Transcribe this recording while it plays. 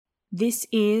This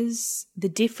is the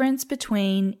difference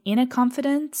between inner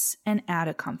confidence and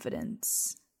outer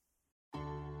confidence.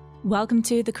 Welcome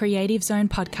to the Creative Zone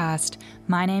podcast.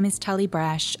 My name is Tully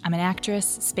Brash. I'm an actress,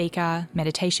 speaker,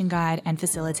 meditation guide, and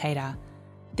facilitator.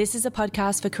 This is a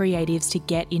podcast for creatives to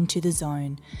get into the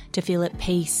zone, to feel at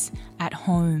peace, at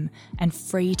home, and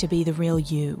free to be the real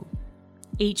you.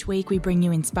 Each week we bring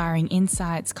you inspiring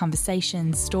insights,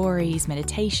 conversations, stories,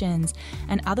 meditations,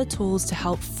 and other tools to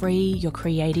help free your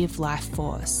creative life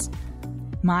force.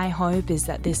 My hope is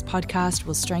that this podcast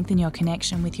will strengthen your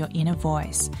connection with your inner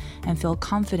voice and feel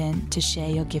confident to share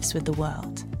your gifts with the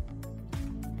world.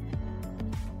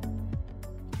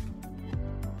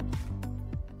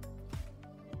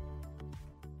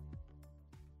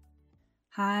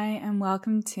 Hi, and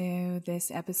welcome to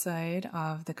this episode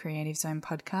of the Creative Zone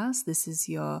podcast. This is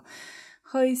your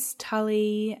host,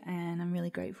 Tully, and I'm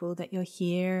really grateful that you're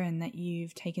here and that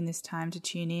you've taken this time to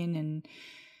tune in and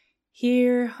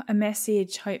hear a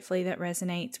message, hopefully, that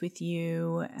resonates with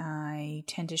you. I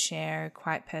tend to share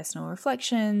quite personal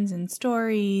reflections and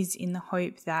stories in the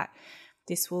hope that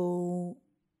this will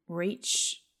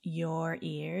reach your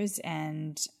ears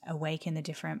and awaken the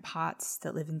different parts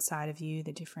that live inside of you,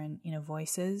 the different inner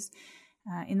voices,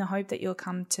 in the hope that you'll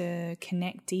come to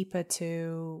connect deeper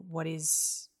to what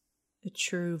is a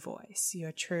true voice,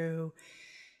 your true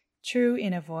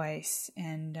inner voice.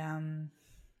 And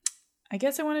I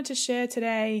guess I wanted to share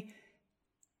today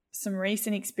some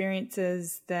recent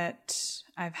experiences that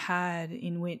I've had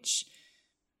in which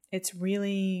it's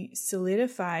really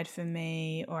solidified for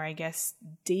me, or I guess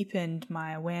deepened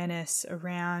my awareness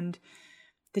around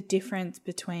the difference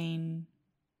between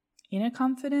inner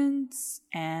confidence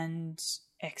and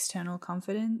external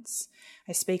confidence.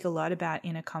 I speak a lot about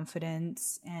inner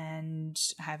confidence, and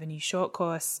I have a new short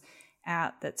course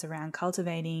out that's around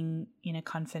cultivating inner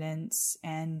confidence.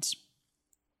 And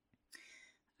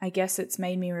I guess it's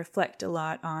made me reflect a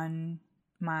lot on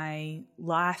my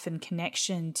life and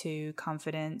connection to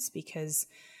confidence, because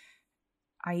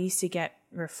I used to get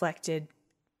reflected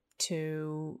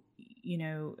to,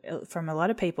 from a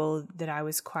lot of people that I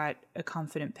was quite a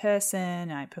confident person.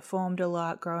 I performed a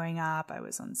lot growing up. I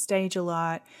was on stage a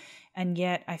lot. And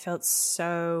yet I felt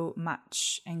so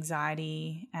much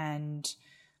anxiety and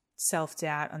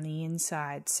self-doubt on the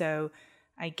inside. So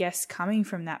I guess coming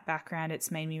from that background,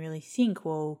 it's made me really think,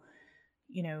 well,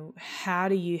 how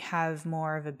do you have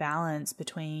more of a balance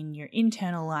between your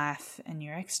internal life and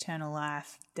your external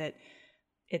life, that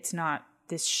it's not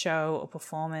this show or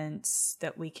performance,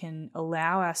 that we can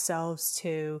allow ourselves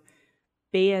to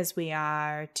be as we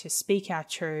are, to speak our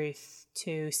truth,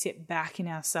 to sit back in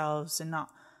ourselves and not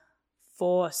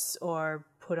force or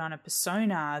put on a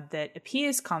persona that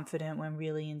appears confident when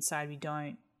really inside we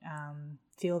don't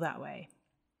feel that way.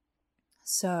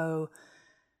 So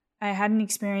I had an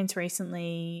experience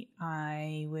recently.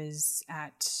 I was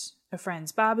at a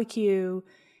friend's barbecue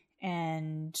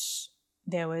and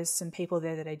there was some people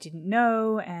there that I didn't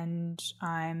know, and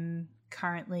I'm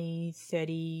currently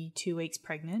 32 weeks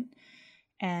pregnant.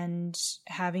 And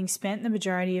having spent the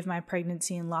majority of my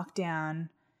pregnancy in lockdown,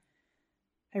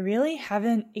 I really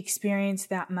haven't experienced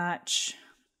that much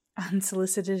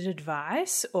unsolicited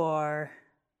advice or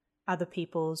other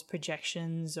people's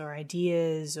projections or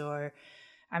ideas, or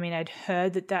I'd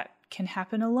heard that can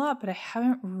happen a lot, but I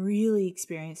haven't really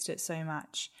experienced it so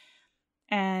much.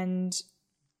 And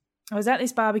I was at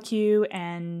this barbecue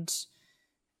and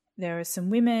there were some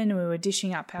women who were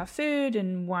dishing up our food,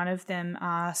 and one of them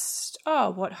asked, "Oh,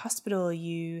 what hospital are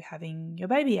you having your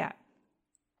baby at?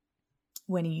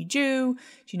 When are you due? Do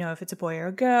you know if it's a boy or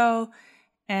a girl?"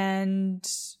 And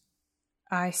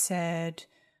I said,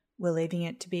 "We're leaving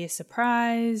it to be a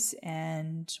surprise,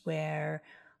 and we're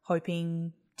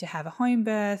hoping to have a home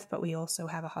birth, but we also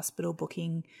have a hospital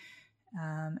booking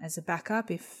as a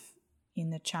backup if in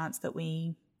the chance that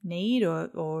we need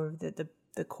or that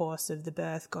the course of the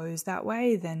birth goes that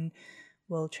way, then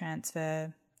we'll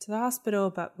transfer to the hospital,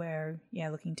 but we're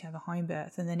looking to have a home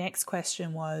birth." And the next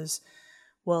question was,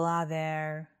 well, are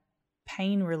there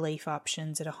pain relief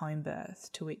options at a home birth?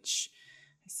 To which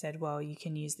I said, well, you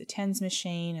can use the TENS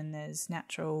machine and there's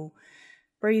natural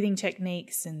breathing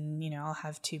techniques, and I'll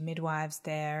have 2 midwives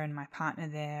there and my partner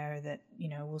there that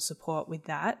will support with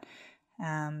that,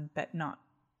 but not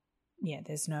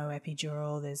there's no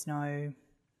epidural, there's no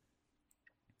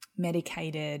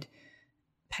medicated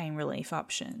pain relief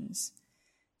options.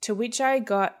 To which I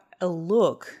got a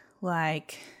look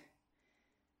like,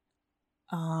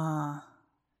 and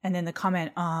then the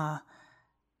comment,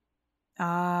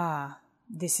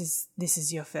 this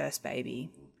is your first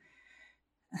baby.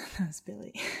 That was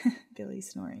Billy. Billy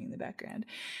snoring in the background.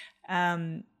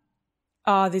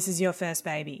 oh, this is your first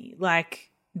baby, like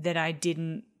that I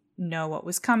didn't know what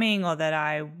was coming or that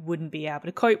I wouldn't be able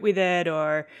to cope with it,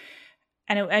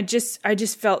 I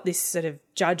just felt this sort of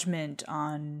judgment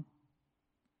on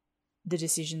the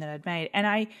decision that I'd made. And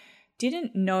I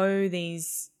didn't know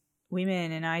these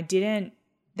women, and they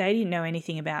didn't know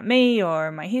anything about me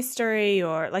or my history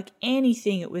or like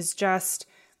anything. It was just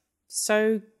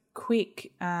so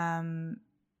quick that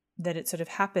it sort of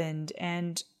happened.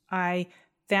 And I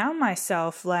found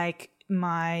myself like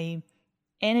my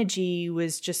energy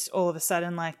was just all of a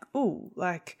sudden like, ooh,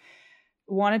 like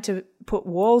wanted to put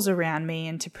walls around me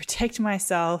and to protect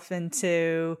myself and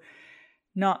to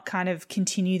not kind of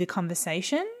continue the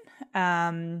conversation.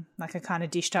 Like I kind of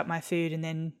dished up my food and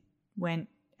then went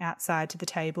outside to the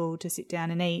table to sit down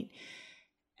and eat.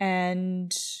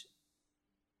 And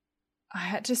I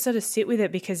had to sort of sit with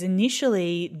it, because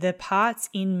initially the parts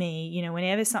in me, you know,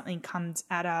 whenever something comes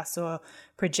at us or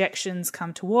projections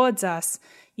come towards us,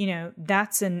 you know,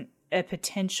 that's a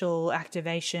potential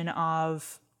activation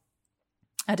of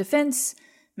a defense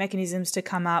mechanisms to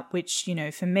come up, which, you know,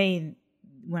 for me,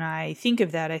 when I think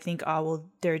of that, I think, oh, well,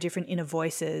 there are different inner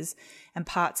voices and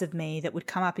parts of me that would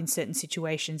come up in certain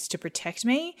situations to protect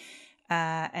me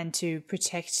and to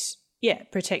protect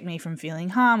me from feeling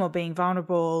harm or being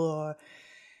vulnerable.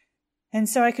 And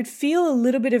so I could feel a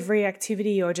little bit of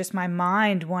reactivity or just my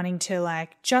mind wanting to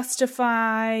like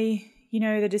justify, you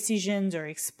know, the decisions or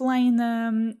explain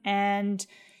them. And,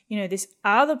 you know, this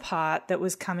other part that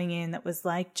was coming in that was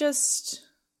like, just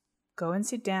go and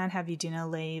sit down, have your dinner,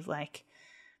 leave. Like,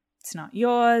 it's not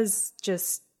yours.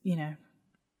 Just, you know,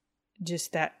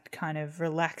 just that kind of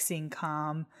relaxing,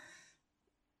 calm,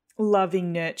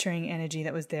 loving, nurturing energy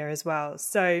that was there as well.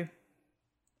 So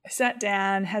I sat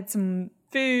down, had some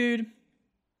food,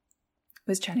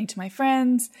 was chatting to my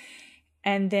friends,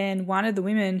 and then one of the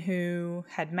women who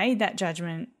had made that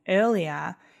judgment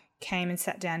earlier came and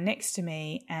sat down next to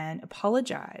me and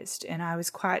apologized. And I was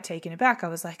quite taken aback. I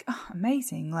was like, oh,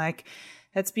 amazing. Like,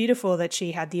 that's beautiful that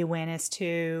she had the awareness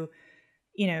to,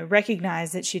 you know,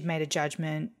 recognize that she'd made a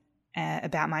judgment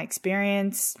about my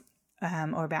experience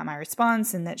or about my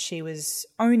response, and that she was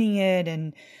owning it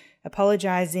and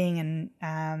apologizing.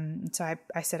 And so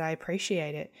I said, I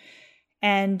appreciate it.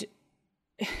 And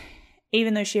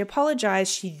even though she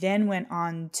apologized, she then went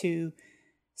on to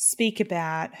speak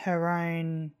about her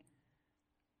own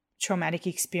traumatic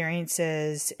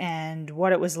experiences and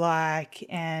what it was like.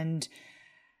 And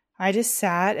I just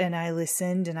sat and I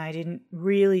listened, and I didn't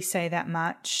really say that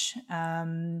much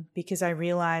because I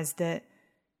realized that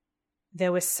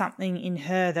there was something in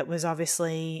her that was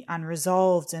obviously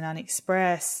unresolved and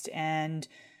unexpressed. And,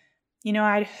 you know,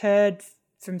 I'd heard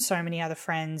from so many other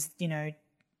friends, you know,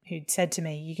 who'd said to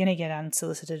me, you're going to get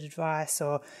unsolicited advice,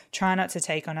 or try not to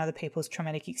take on other people's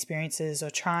traumatic experiences, or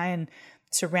try and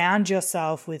surround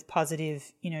yourself with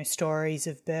positive, you know, stories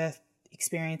of birth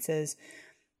experiences.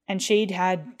 And she'd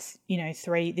had, you know,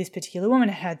 this particular woman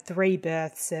had 3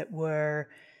 births that were,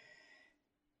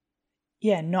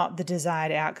 not the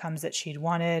desired outcomes that she'd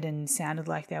wanted, and sounded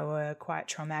like they were quite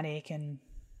traumatic. And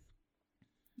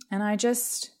I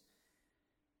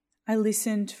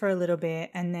listened for a little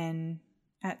bit, and then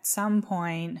at some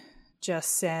point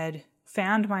just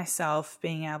found myself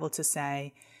being able to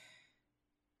say,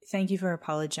 thank you for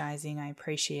apologizing. I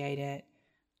appreciate it.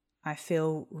 I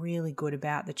feel really good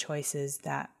about the choices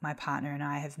that my partner and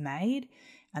I have made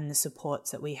and the supports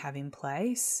that we have in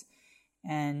place,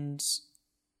 and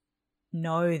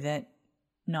know that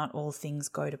not all things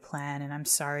go to plan. And I'm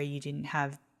sorry you didn't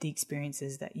have the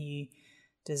experiences that you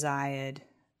desired.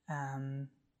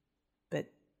 But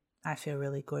I feel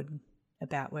really good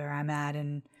about where I'm at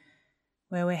and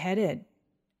where we're headed.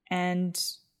 And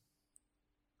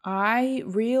I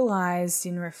realized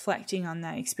in reflecting on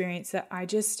that experience that I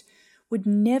just would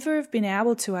never have been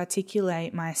able to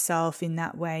articulate myself in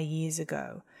that way years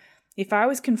ago. If I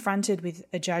was confronted with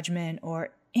a judgment or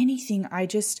anything, I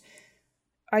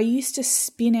used to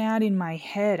spin out in my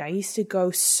head. I used to go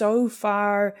so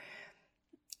far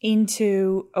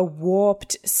into a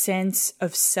warped sense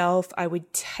of self. I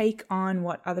would take on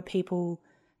what other people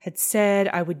had said.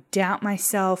 I would doubt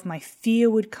myself. My fear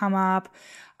would come up.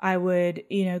 I would,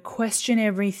 question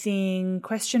everything,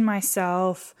 question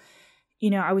myself.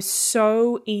 I was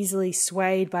so easily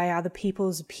swayed by other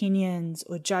people's opinions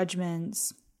or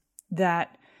judgments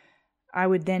that I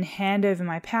would then hand over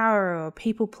my power or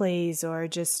people please or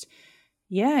just,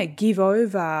 give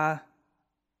over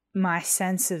my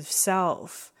sense of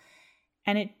self.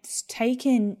 And it's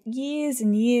taken years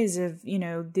and years of,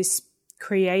 this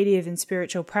creative and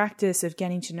spiritual practice of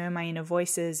getting to know my inner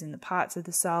voices and the parts of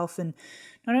the self, and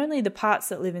not only the parts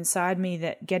that live inside me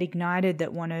that get ignited,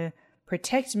 that want to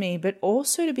protect me, but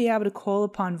also to be able to call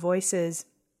upon voices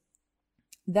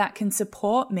that can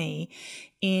support me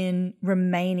in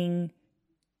remaining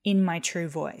in my true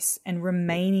voice and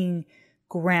remaining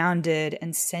grounded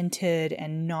and centered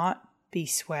and not be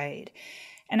swayed.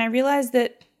 And I realized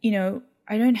that,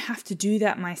 I don't have to do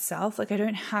that myself. Like, I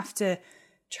don't have to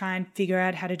try and figure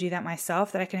out how to do that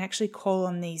myself, that I can actually call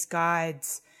on these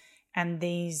guides and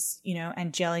these,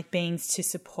 angelic beings to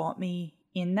support me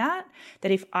in that.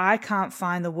 That if I can't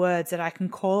find the words, that I can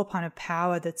call upon a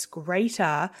power that's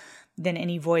greater than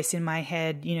any voice in my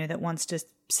head, that wants to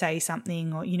say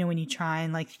something, or, when you try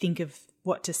and think of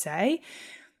what to say,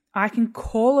 I can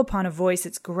call upon a voice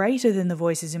that's greater than the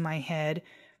voices in my head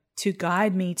to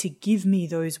guide me, to give me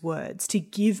those words, to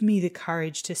give me the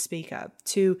courage to speak up,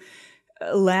 to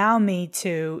allow me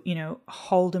to,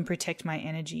 hold and protect my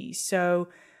energy. So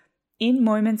in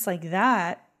moments like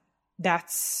that,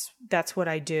 that's what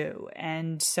I do.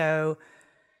 And so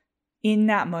in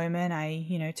that moment,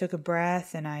 I, took a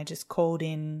breath and I just called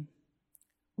in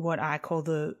what I call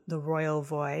the royal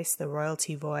voice, the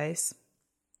royalty voice,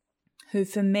 who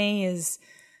for me is,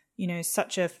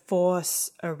 such a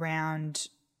force around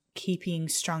keeping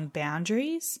strong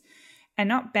boundaries, and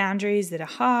not boundaries that are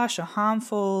harsh or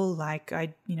harmful. Like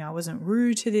I wasn't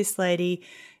rude to this lady.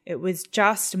 It was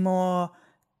just more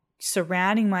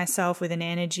surrounding myself with an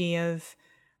energy of,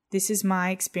 this is my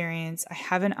experience. I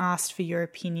haven't asked for your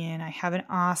opinion. I haven't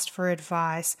asked for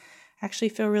advice. I actually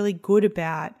feel really good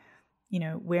about,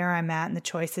 where I'm at and the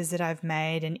choices that I've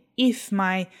made. And if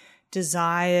my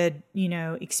desired,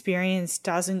 experience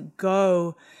doesn't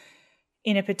go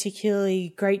in a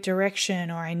particularly great direction,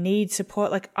 or I need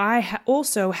support, I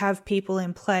also have people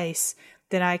in place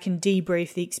that I can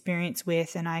debrief the experience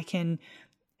with, and I can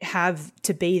have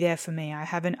to be there for me. I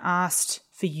haven't asked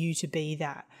for you to be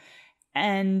that.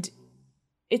 And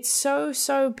it's so,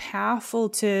 so powerful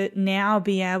to now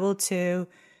be able to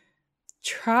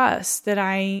trust that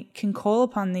I can call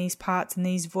upon these parts and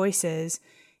these voices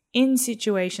in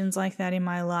situations like that in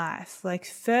my life.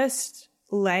 First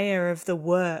layer of the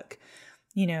work,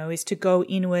 is to go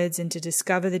inwards and to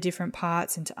discover the different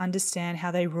parts and to understand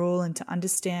how they rule and to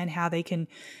understand how they can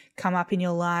come up in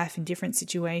your life in different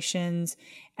situations.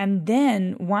 And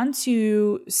then once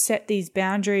you set these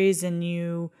boundaries and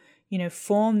you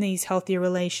form these healthier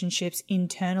relationships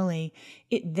internally,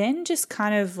 it then just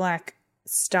kind of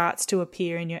starts to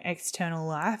appear in your external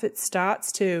life. It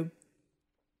starts to,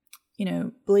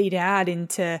 bleed out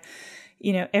into,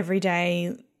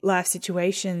 everyday life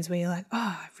situations where you're like,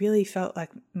 oh, I really felt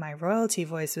like my royalty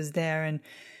voice was there, and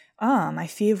my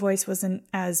fear voice wasn't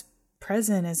as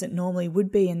present as it normally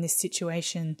would be in this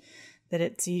situation that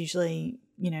it's usually,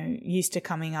 used to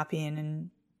coming up in. And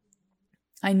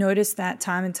I noticed that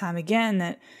time and time again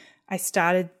that I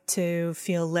started to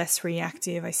feel less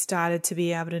reactive. I started to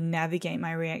be able to navigate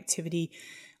my reactivity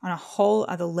on a whole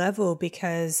other level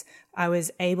because I was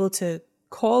able to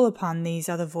call upon these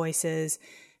other voices,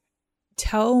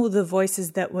 tell the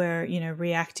voices that were,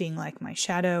 reacting, like my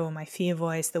shadow or my fear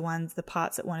voice, the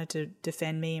parts that wanted to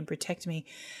defend me and protect me.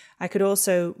 I could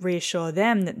also reassure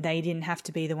them that they didn't have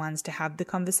to be the ones to have the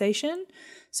conversation.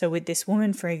 So with this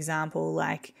woman, for example,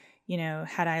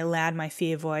 had I allowed my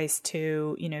fear voice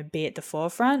to, be at the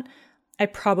forefront, I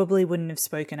probably wouldn't have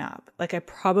spoken up. I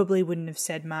probably wouldn't have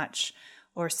said much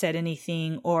or said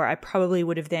anything, or I probably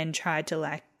would have then tried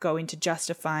to go into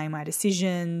justifying my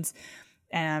decisions,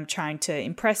 and I'm trying to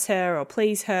impress her or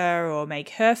please her or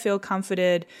make her feel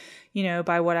comforted,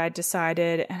 by what I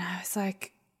decided. And I was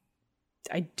like,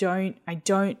 I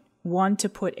don't want to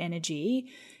put energy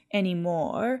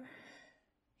anymore,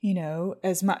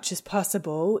 as much as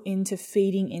possible into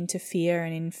feeding into fear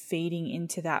and in feeding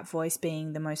into that voice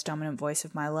being the most dominant voice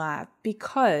of my life,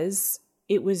 because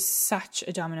it was such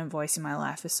a dominant voice in my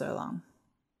life for so long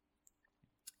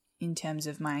in terms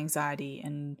of my anxiety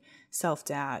and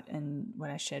self-doubt and what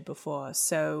I shared before.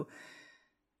 So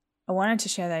I wanted to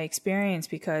share that experience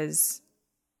because,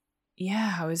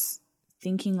 I was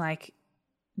thinking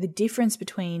the difference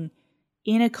between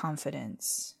inner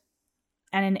confidence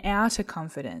and an outer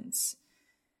confidence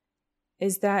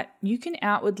is that you can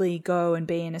outwardly go and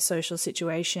be in a social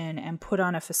situation and put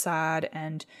on a facade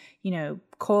and,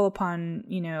 call upon,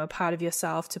 a part of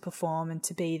yourself to perform and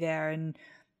to be there, and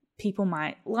people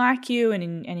might like you and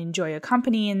enjoy your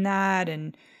company in that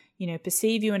and,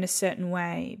 perceive you in a certain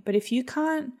way. But if you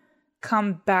can't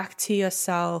come back to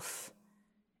yourself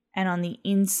and on the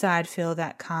inside feel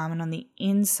that calm and on the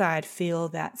inside feel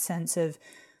that sense of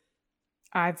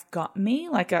I've got me,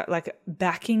 like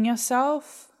backing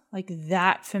yourself, like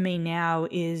that for me now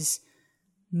is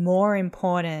more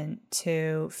important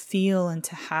to feel and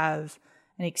to have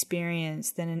an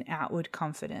experience than an outward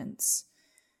confidence.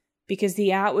 Because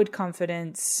the outward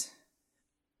confidence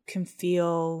can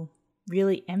feel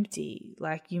really empty.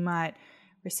 Like you might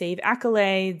receive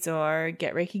accolades or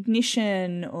get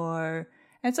recognition, and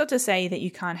it's not to say that you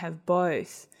can't have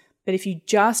both, but if you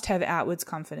just have outward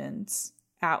confidence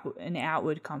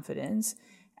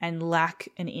and lack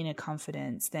an inner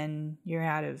confidence, then you're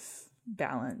out of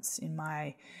balance in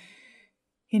my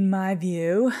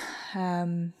view.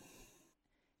 And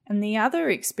the other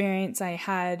experience I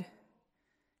had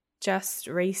just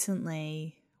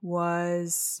recently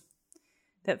was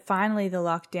that finally the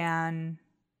lockdown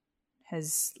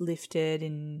has lifted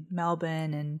in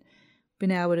Melbourne and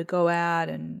been able to go out,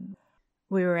 and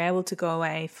we were able to go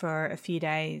away for a few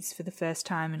days for the first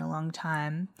time in a long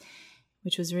time,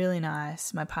 which was really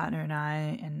nice, my partner and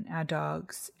I and our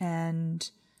dogs. And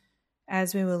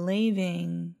as we were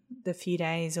leaving the few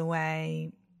days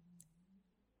away,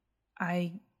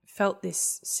 I felt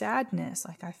this sadness.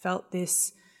 Like I felt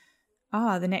this,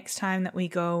 the next time that we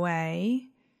go away,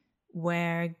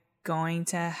 we're going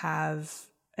to have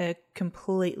a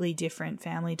completely different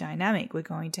family dynamic. We're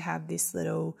going to have this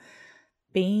little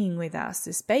being with us,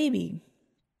 this baby.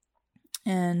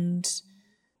 And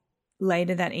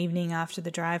later that evening after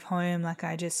the drive home, like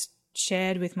I just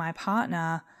shared with my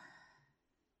partner,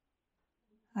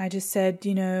 I just said,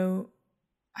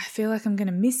 I feel like I'm going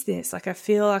to miss this. Like I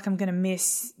feel like I'm going to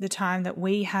miss the time that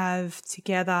we have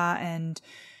together and,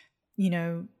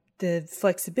 the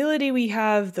flexibility we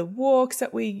have, the walks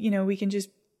that we can just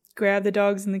grab the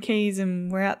dogs and the keys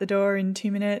and we're out the door in 2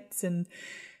 minutes.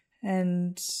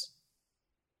 And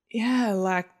yeah,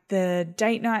 like the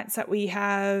date nights that we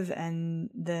have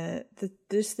and the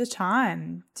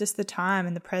time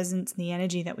and the presence and the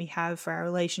energy that we have for our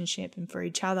relationship and for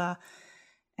each other.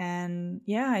 And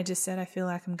yeah, I just said, I feel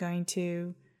like I'm going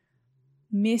to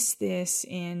miss this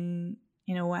in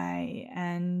a way.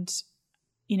 And,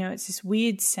 it's this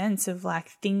weird sense of like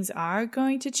things are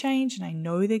going to change and I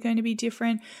know they're going to be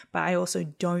different, but I also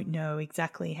don't know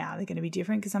exactly how they're going to be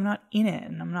different because I'm not in it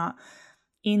and I'm not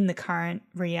in the current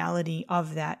reality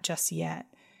of that just yet.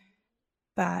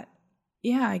 But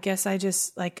yeah, I guess I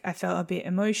just I felt a bit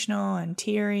emotional and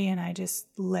teary and I just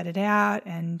let it out,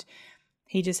 and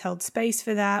he just held space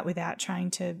for that without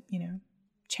trying to,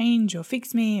 change or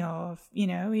fix me or,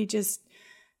 he just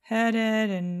heard it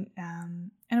and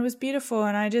it was beautiful.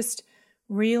 And I just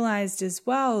realized as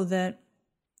well that,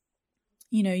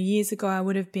 years ago I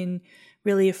would have been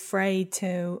really afraid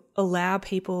to allow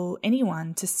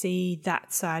anyone to see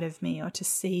that side of me or to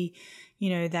see,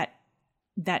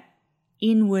 that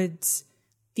inwards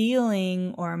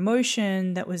feeling or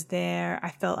emotion that was there.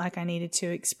 I felt like I needed to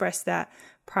express that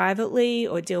privately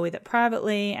or deal with it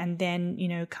privately and then,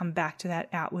 come back to that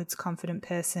outwards confident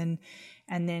person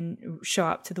and then show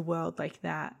up to the world like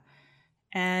that.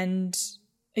 And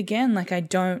again, I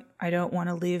don't want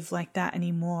to live like that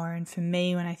anymore. And for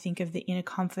me, when I think of the inner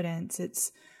confidence,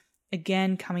 it's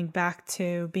again coming back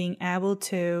to being able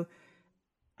to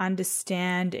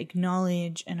understand,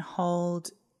 acknowledge, and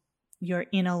hold your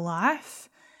inner life,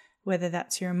 whether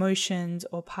that's your emotions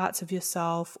or parts of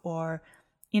yourself or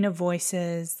inner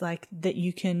voices, that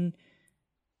you can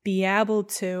be able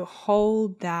to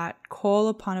hold that, call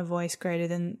upon a voice greater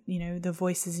than, the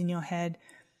voices in your head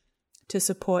to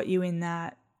support you in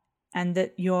that, and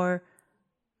that your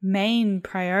main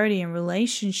priority in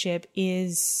relationship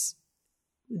is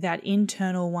that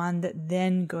internal one that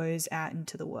then goes out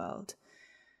into the world.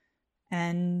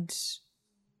 And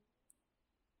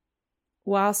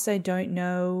whilst I don't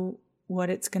know what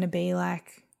it's going to be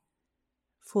like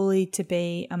fully to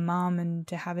be a mum and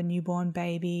to have a newborn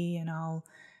baby, and I'll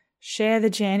share the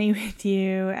journey with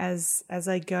you as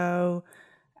I go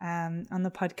on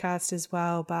the podcast as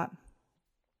well. But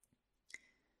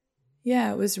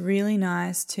yeah, it was really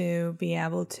nice to be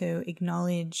able to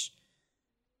acknowledge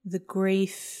the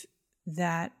grief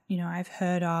that, I've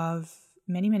heard of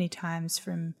many, many times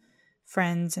from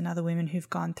friends and other women who've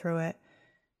gone through it,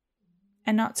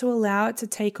 and not to allow it to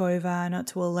take over, not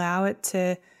to allow it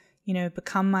to,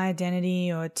 become my identity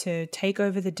or to take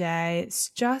over the day. It's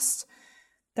just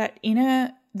that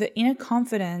the inner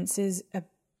confidence is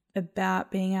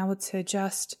about being able to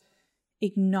just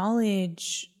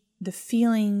acknowledge the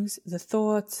feelings, the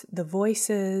thoughts, the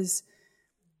voices,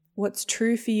 what's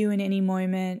true for you in any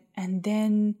moment. And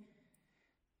then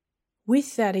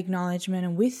with that acknowledgement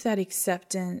and with that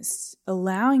acceptance,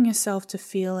 allowing yourself to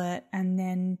feel it and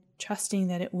then trusting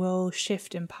that it will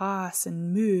shift and pass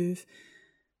and move,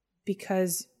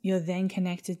 because you're then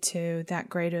connected to that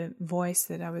greater voice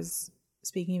that I was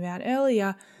speaking about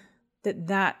earlier,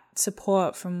 that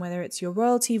support from whether it's your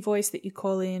royalty voice that you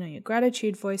call in, or your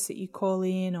gratitude voice that you call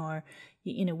in, or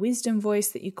your inner wisdom voice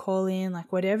that you call in,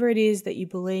 like whatever it is that you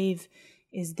believe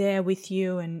is there with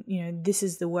you. And, this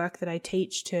is the work that I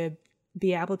teach, to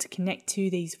be able to connect to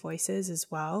these voices as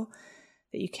well,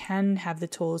 that you can have the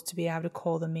tools to be able to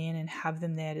call them in and have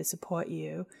them there to support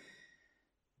you.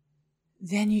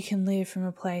 Then you can live from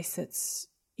a place that's,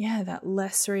 that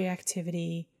less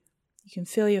reactivity. You can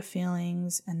feel your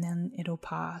feelings, and then it'll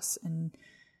pass and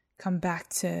come back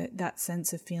to that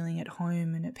sense of feeling at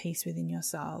home and at peace within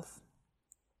yourself.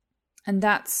 And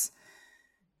that's,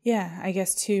 I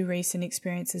guess 2 recent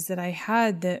experiences that I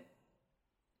had that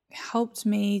helped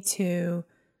me to,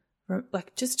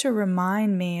 just to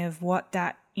remind me of what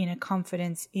that inner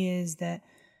confidence is that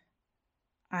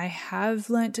I have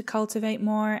learned to cultivate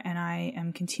more, and I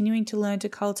am continuing to learn to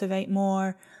cultivate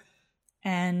more,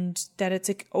 and that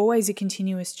it's always a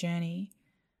continuous journey.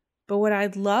 But what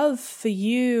I'd love for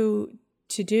you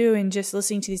to do in just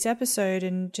listening to this episode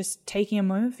and just taking a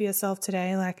moment for yourself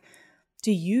today, like,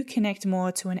 do you connect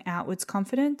more to an outwards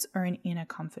confidence or an inner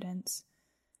confidence?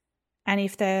 And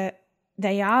if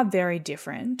they are very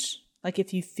different, like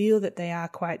if you feel that they are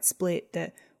quite split,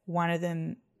 that one of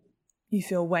them you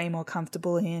feel way more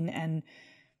comfortable in, and,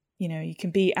 you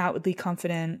can be outwardly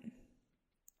confident,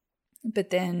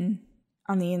 but then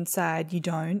on the inside you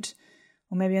don't.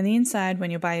 Or maybe on the inside when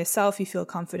you're by yourself you feel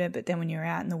confident, but then when you're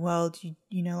out in the world you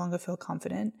no longer feel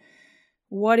confident.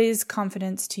 What is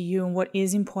confidence to you, and what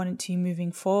is important to you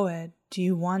moving forward? Do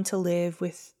you want to live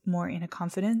with more inner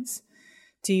confidence?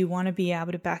 Do you want to be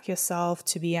able to back yourself,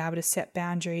 to be able to set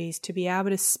boundaries, to be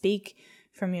able to speak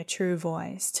from your true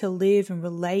voice, to live and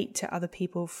relate to other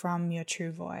people from your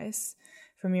true voice,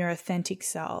 from your authentic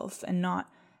self, and not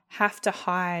have to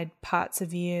hide parts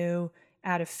of you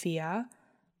out of fear?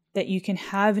 That you can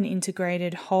have an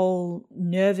integrated whole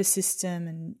nervous system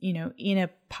and, inner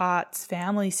parts,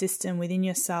 family system within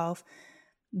yourself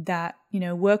that,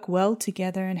 work well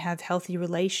together and have healthy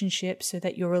relationships, so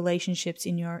that your relationships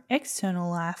in your external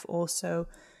life also,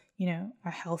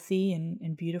 are healthy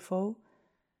and beautiful.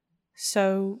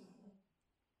 So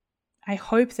I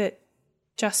hope that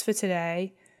just for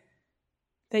today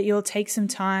that you'll take some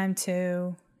time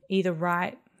to either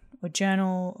write or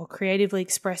journal or creatively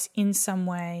express in some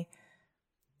way,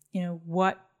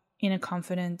 what inner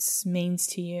confidence means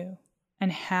to you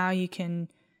and how you can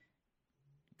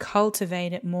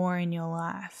cultivate it more in your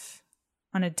life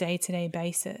on a day-to-day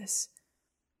basis.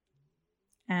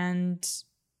 And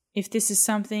if this is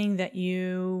something that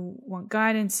you want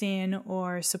guidance in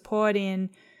or support in,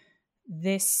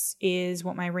 this is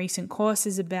what my recent course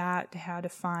is about, how to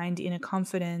find inner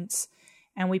confidence.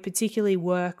 And we particularly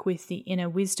work with the inner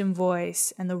wisdom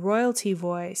voice and the royalty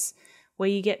voice, where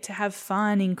you get to have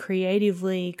fun in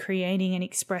creatively creating and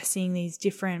expressing these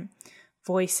different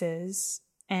voices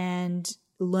and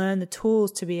learn the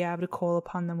tools to be able to call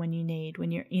upon them when you need,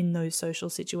 when you're in those social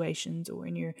situations, or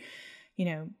when you're,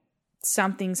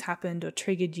 something's happened or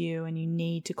triggered you and you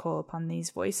need to call upon these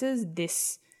voices.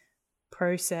 This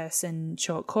process and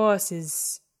short course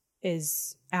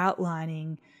is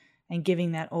outlining and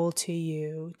giving that all to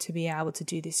you to be able to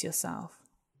do this yourself.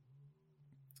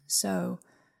 So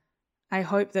I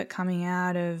hope that coming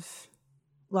out of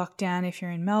lockdown, if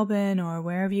you're in Melbourne or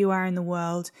wherever you are in the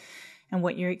world and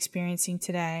what you're experiencing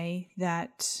today,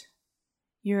 that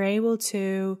you're able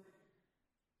to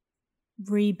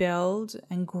rebuild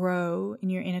and grow in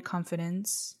your inner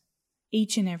confidence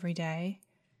each and every day.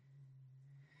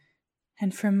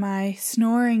 And from my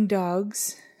snoring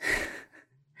dogs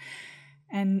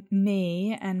and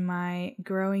me and my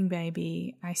growing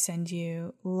baby, I send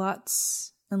you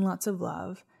lots and lots of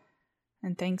love.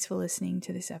 And thanks for listening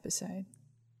to this episode.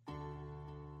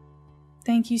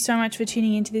 Thank you so much for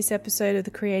tuning into this episode of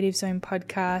the Creative Zone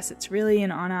podcast. It's really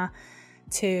an honor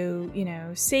to,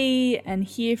 see and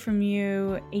hear from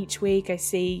you each week. I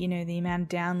see, the amount of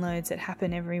downloads that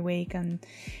happen every week on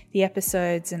the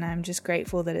episodes, and I'm just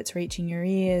grateful that it's reaching your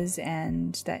ears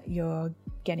and that you're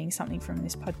getting something from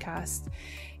this podcast.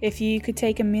 If you could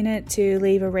take a minute to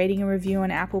leave a rating and review on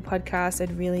Apple Podcasts,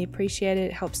 I'd really appreciate it.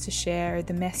 It helps to share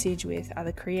the message with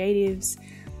other creatives.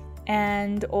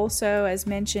 And also, as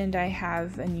mentioned, I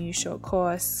have a new short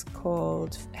course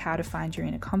called How to Find Your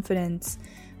Inner Confidence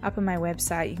up on my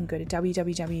website. You can go to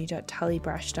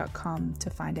www.tullybrush.com to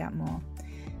find out more.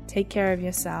 Take care of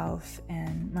yourself,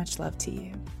 and much love to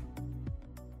you.